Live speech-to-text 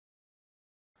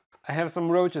I have some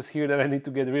roaches here that I need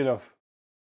to get rid of.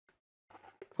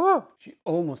 Oh, she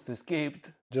almost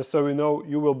escaped. Just so you know,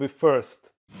 you will be first.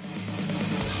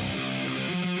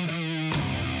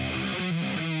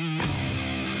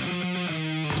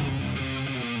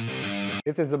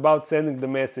 It is about sending the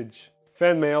message.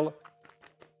 Fan mail.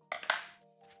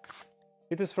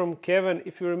 It is from Kevin.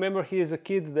 If you remember, he is a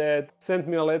kid that sent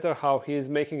me a letter how he is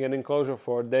making an enclosure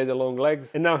for daddy long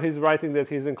legs, and now he's writing that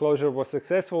his enclosure was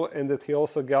successful and that he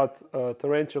also got a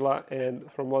tarantula, and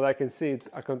from what I can see, it's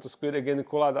Acanthosquida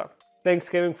geniculata. Thanks,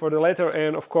 Kevin, for the letter,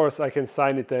 and of course I can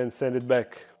sign it and send it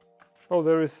back. Oh,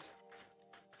 there is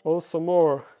also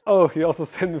more. Oh, he also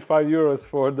sent me €5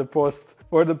 for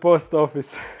the post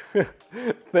office.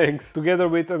 Thanks. Together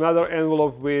with another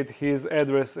envelope with his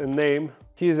address and name.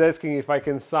 He is asking if I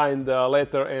can sign the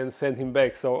letter and send him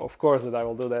back, so of course that I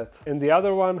will do that. And the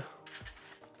other one,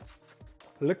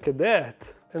 look at that.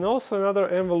 And also another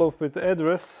envelope with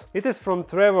address. It is from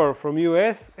Trevor from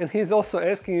US, and he's also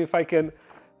asking if I can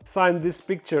sign this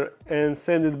picture and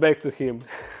send it back to him.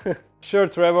 Sure,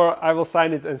 Trevor, I will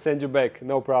sign it and send you back,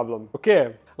 no problem.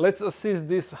 Okay, let's assist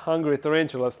these hungry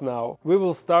tarantulas now. We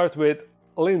will start with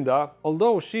Linda,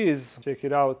 although she is, check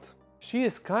it out, she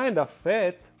is kind of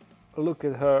fat. Look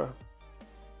at her.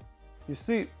 You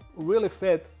see, really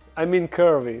fat. I mean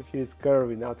curvy. She is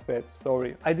curvy, not fat,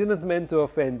 sorry. I didn't mean to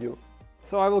offend you.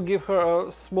 So I will give her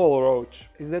a small roach.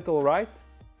 Is that all right?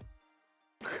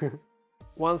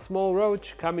 One small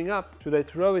roach coming up. Should I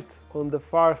throw it on the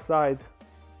far side?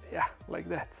 Yeah, like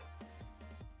that.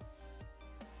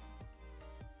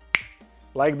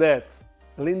 Like that.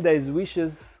 Linda is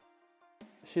vicious.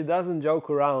 She doesn't joke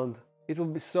around. It will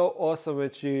be so awesome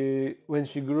when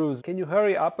she grows. Can you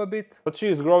hurry up a bit? But she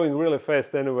is growing really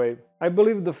fast anyway. I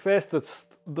believe the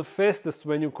fastest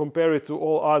when you compare it to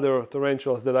all other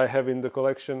tarantulas that I have in the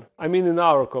collection. I mean in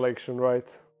our collection, right?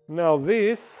 Now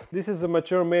this is a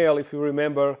mature male, if you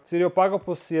remember.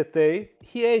 Cyriopagopus sietei.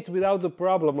 He ate without a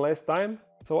problem last time,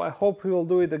 so I hope he will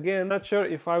do it again. Not sure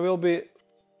if I will be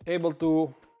able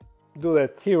to do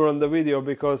that here on the video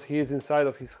because he is inside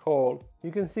of his hole.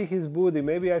 You can see his booty.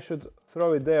 Maybe I should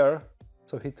throw it there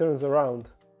so he turns around.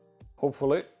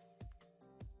 Hopefully.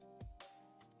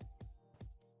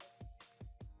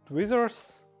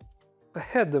 Tweezers? I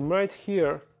had them right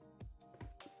here.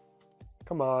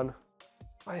 Come on.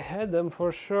 I had them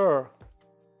for sure.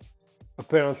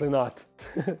 Apparently not.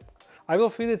 I will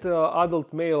feed it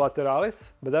adult male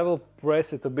lateralis, but I will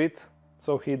press it a bit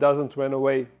so he doesn't run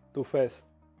away too fast.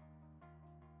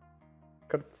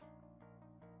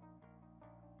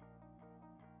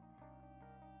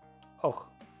 Oh,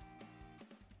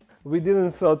 we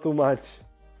didn't saw too much.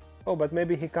 Oh, but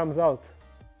maybe he comes out.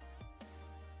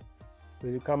 Will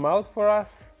you come out for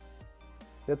us?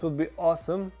 That would be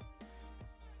awesome.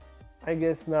 I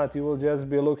guess not, you will just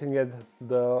be looking at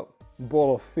the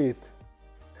ball of feet.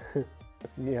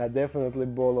 Yeah, definitely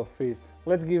ball of feet.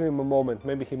 Let's give him a moment,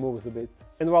 maybe he moves a bit.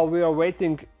 And while we are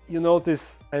waiting, you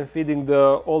notice I'm feeding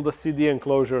all the CD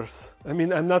enclosures. I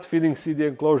mean, I'm not feeding CD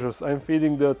enclosures, I'm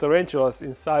feeding the tarantulas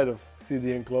inside of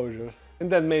CD enclosures.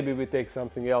 And then maybe we take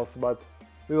something else, but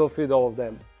we will feed all of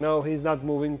them. No, he's not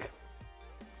moving.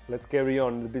 Let's carry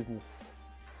on the business.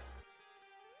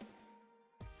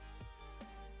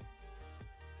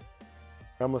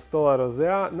 Grammostola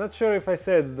rosea. Not sure if I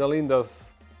said the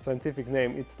Linda's scientific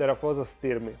name. It's Theraphosa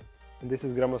stirmi. And this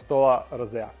is Grammostola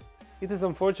rosea. It is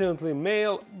unfortunately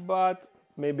male, but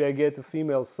maybe I get a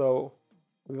female, so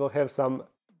we will have some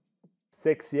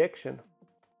sexy action.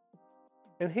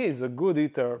 And he is a good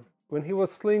eater. When he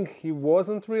was sling, he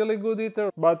wasn't really good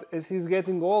eater, but as he's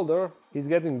getting older, he's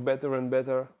getting better and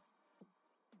better.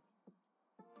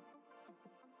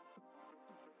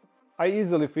 I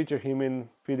easily feature him in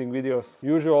feeding videos.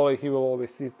 Usually he will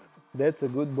always sit. That's a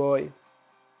good boy.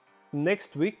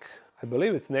 Next week, I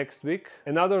believe it's next week,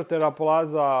 another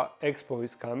Therapolaza expo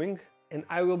is coming, and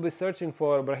I will be searching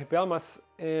for Brachypelmas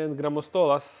and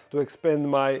Grammostolas to expand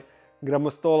my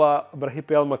Grammostola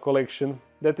Brachypelma collection.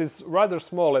 That is rather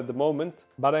small at the moment,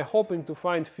 but I'm hoping to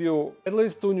find at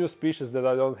least 2 new species that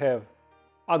I don't have.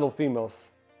 Adult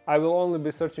females. I will only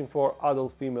be searching for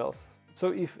adult females. So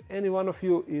if any one of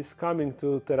you is coming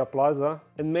to Therapolaza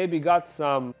and maybe got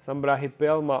some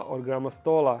Brachypelma or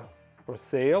Grammostola for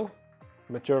sale,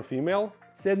 mature female,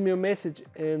 send me a message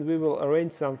and we will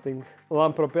arrange something.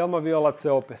 Lampropelma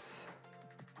violaceopes.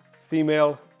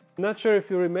 Female. Not sure if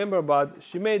you remember, but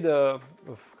she made a,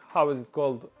 how is it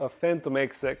called, a phantom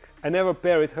egg sac. I never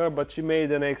paired her, but she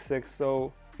made an egg sac,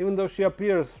 so even though she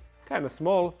appears kind of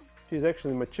small, she's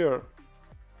actually mature.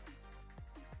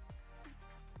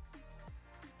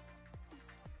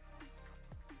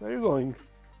 Where are you going?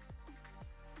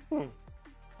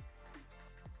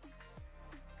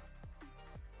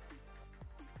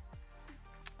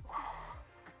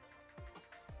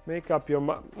 Make up your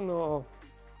mind. No.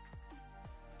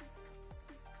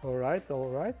 All right, all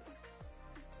right.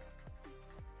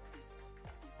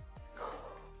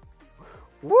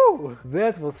 Woo!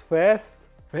 That was fast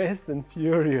and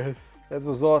furious. That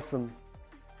was awesome.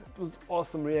 That was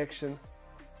awesome reaction.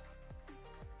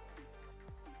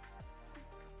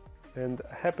 And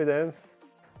happy dance.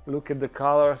 Look at the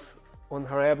colors on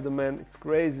her abdomen. It's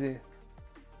crazy.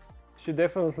 She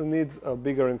definitely needs a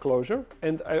bigger enclosure.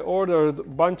 And I ordered a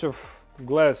bunch of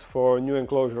glass for new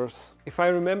enclosures. If I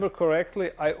remember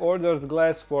correctly, I ordered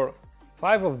glass for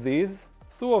 5 of these,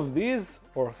 2 of these,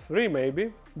 or 3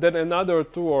 maybe, then another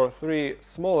 2 or 3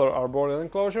 smaller arboreal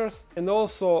enclosures, and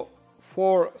also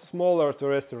 4 smaller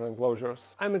terrestrial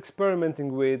enclosures. I'm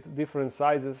experimenting with different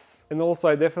sizes, and also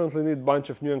I definitely need a bunch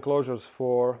of new enclosures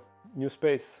for new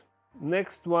space.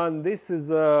 Next one, this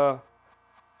is a,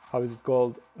 how is it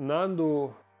called?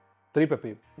 Nhandu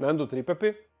tripepi,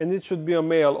 and it should be a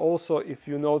male. Also, if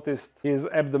you noticed, his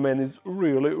abdomen is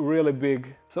really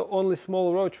big. So only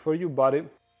small roach for you, buddy.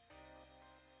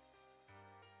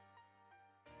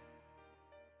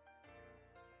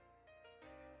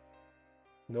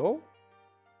 No?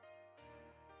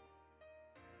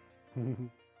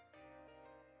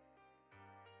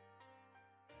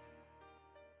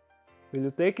 Will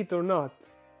you take it or not?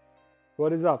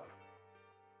 What is up?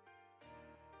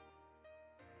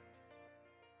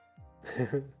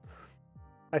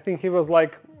 I think he was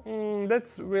like,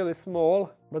 that's really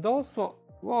small, but also,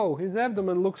 whoa, his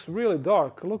abdomen looks really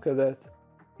dark. Look at that.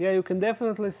 Yeah, you can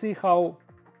definitely see how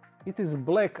it is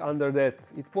black under that.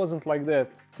 It wasn't like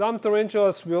that. Some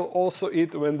tarantulas will also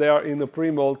eat when they are in a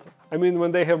pre-molt. I mean,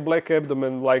 when they have black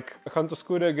abdomen, like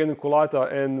Xanthoscuria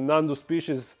geniculata and Nhandu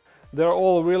species, they're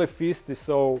all really feisty,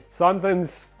 so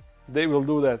sometimes they will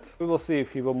do that. We will see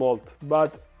if he will molt.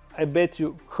 But I bet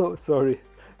you, oh, sorry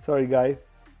guy,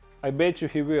 I bet you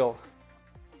he will,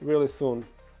 really soon.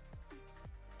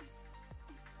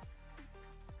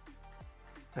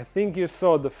 I think you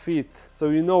saw the feet, so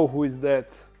you know who is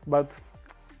that. But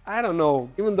I don't know,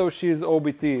 even though she is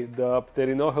OBT, the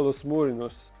Pterinochilus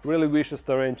murinus, really vicious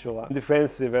tarantula,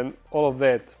 defensive and all of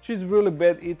that, she's really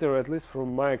bad eater, at least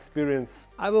from my experience.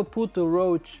 I will put a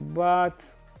roach, but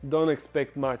don't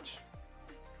expect much.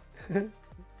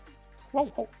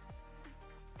 Whoa.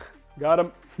 Got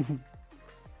him.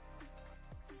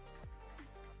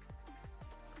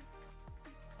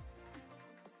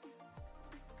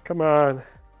 Come on.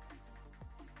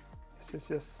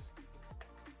 Yes.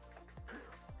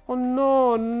 Oh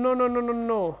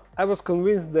no. I was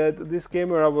convinced that this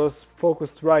camera was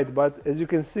focused right, but as you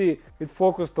can see, it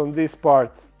focused on this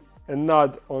part and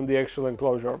not on the actual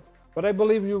enclosure. But I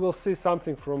believe you will see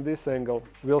something from this angle.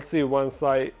 We'll see once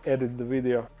I edit the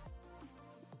video.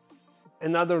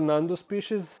 Another Nhandu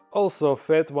species, also a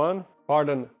fat one,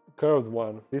 pardon, curved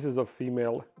one. This is a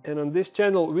female. And on this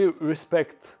channel we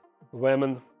respect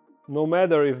women, no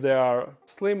matter if they are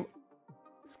slim,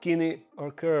 skinny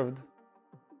or curved.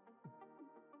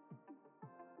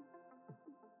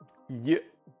 Yeah,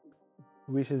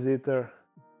 vicious eater.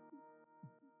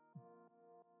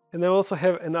 And I also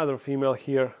have another female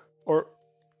here, or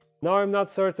now I'm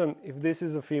not certain if this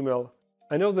is a female.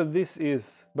 I know that this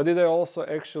is, but did I also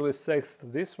actually sex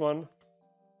this one?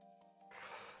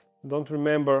 Don't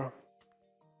remember.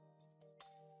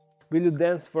 Will you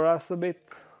dance for us a bit?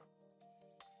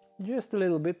 Just a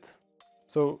little bit.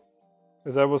 So,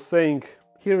 as I was saying,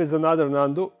 here is another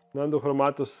Nhandu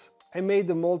chromatus. I made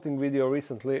a molting video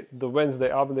recently, the Wednesday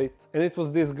update, and it was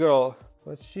this girl,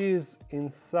 but she's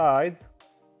inside.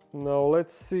 Now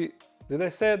let's see. Did I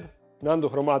said Nhandu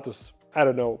chromatus? I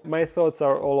don't know. My thoughts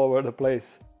are all over the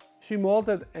place. She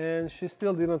molted and she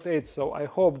still didn't eat, so I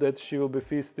hope that she will be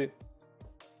feisty.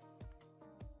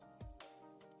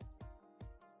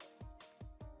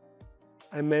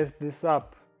 I messed this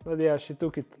up, but yeah, she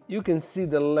took it. You can see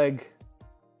the leg.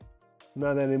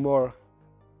 Not anymore.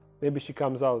 Maybe she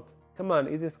comes out. Come on,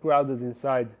 it is crowded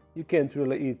inside. You can't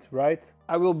really eat, right?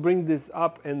 I will bring this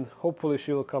up and hopefully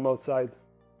she will come outside.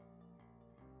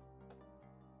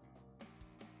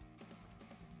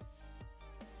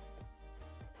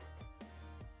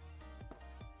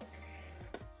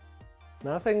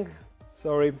 Nothing?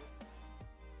 Sorry.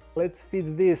 Let's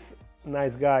feed this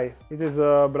nice guy. It is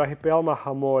a Brachypelma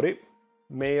hamorii,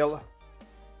 male,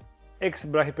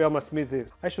 ex-Brachypelma smithi.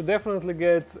 I should definitely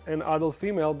get an adult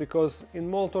female because in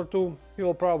molt or two he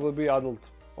will probably be adult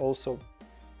also.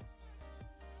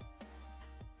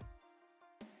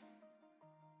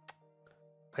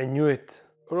 I knew it.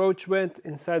 Roach went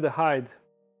inside the hide.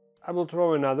 I will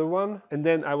throw another one and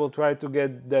then I will try to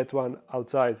get that one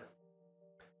outside.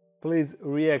 Please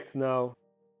react now.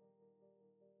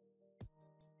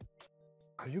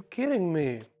 Are you kidding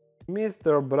me?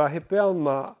 Mr.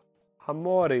 Brachypelma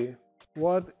hamorii,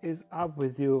 what is up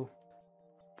with you?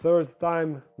 Third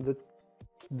time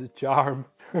the charm.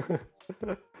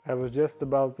 I was just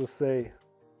about to say.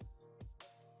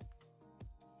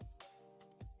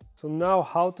 So now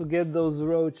how to get those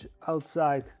roach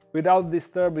outside without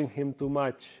disturbing him too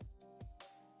much.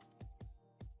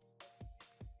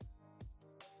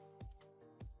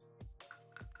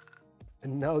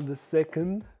 And now the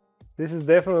second. This is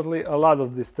definitely a lot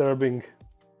of disturbing.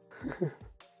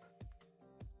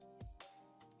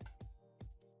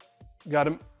 Got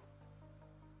him.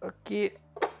 Okay.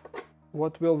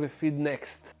 What will we feed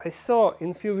next? I saw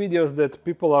in few videos that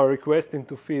people are requesting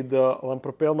to feed the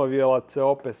Lampropelma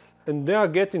violaceopes, and they are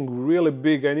getting really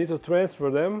big. I need to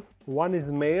transfer them. One is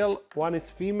male, one is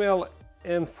female,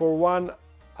 and for one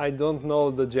I don't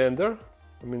know the gender.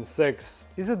 I mean sex.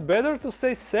 Is it better to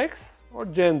say sex or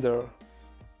gender?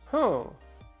 Huh.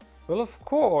 Well, of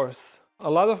course. A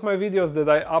lot of my videos that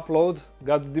I upload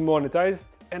got demonetized,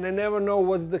 and I never know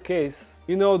what's the case.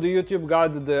 You know, the YouTube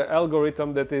got the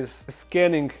algorithm that is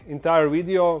scanning entire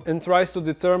video and tries to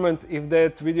determine if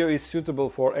that video is suitable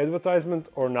for advertisement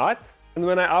or not. And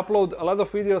when I upload, a lot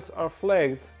of videos are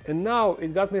flagged. And now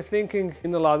it got me thinking,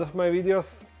 in a lot of my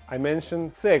videos I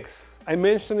mention sex. I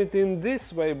mention it in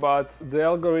this way, but the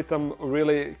algorithm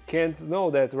really can't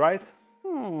know that, right?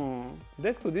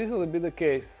 That could easily be the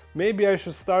case. Maybe I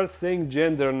should start saying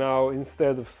gender now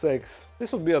instead of sex.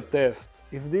 This will be a test.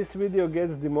 If this video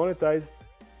gets demonetized,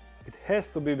 it has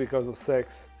to be because of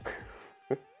sex.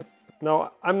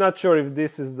 Now, I'm not sure if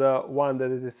this is the one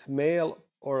that it is male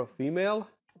or a female.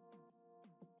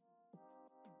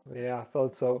 Yeah, I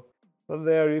thought so. But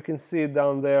there, you can see it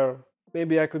down there.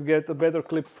 Maybe I could get a better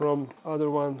clip from other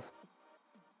one.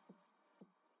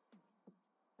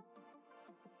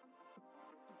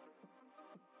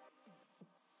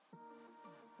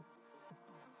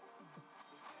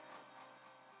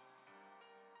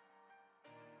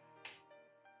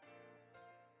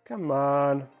 Come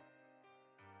on.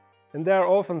 And they are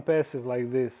often passive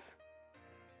like this.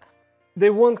 They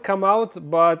won't come out,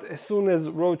 but as soon as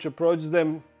roach approaches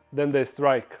them, then they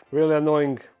strike. Really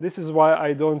annoying. This is why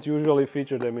I don't usually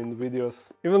feature them in videos.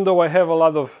 Even though I have a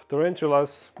lot of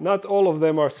tarantulas, not all of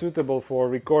them are suitable for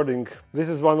recording. This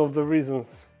is one of the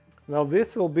reasons. Now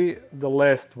this will be the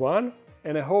last one,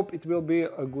 and I hope it will be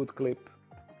a good clip.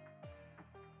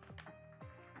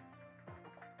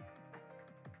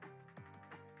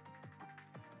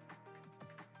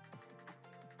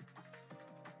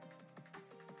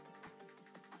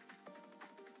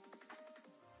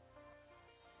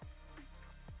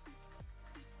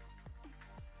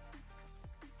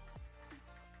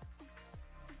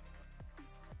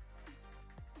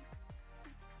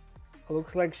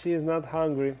 Looks like she is not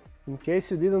hungry. In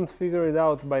case you didn't figure it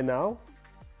out by now.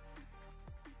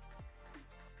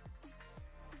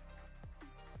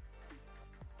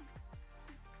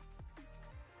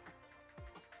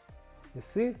 You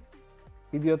see?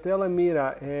 Idiotella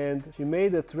mira, and she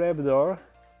made a trapdoor,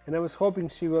 and I was hoping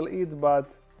she will eat,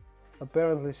 but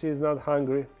apparently she is not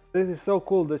hungry. This is so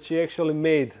cool that she actually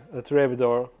made a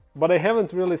trapdoor, but I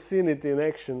haven't really seen it in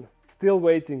action. Still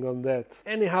waiting on that.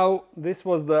 Anyhow, this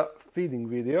was the feeding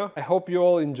video. I hope you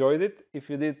all enjoyed it. If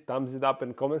you did, thumbs it up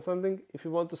and comment something. If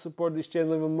you want to support this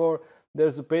channel even more,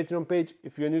 there's a Patreon page.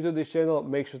 If you're new to this channel,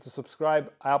 make sure to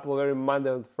subscribe. I upload every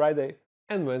Monday and Friday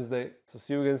and Wednesday. So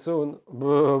see you again soon.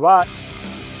 Bye.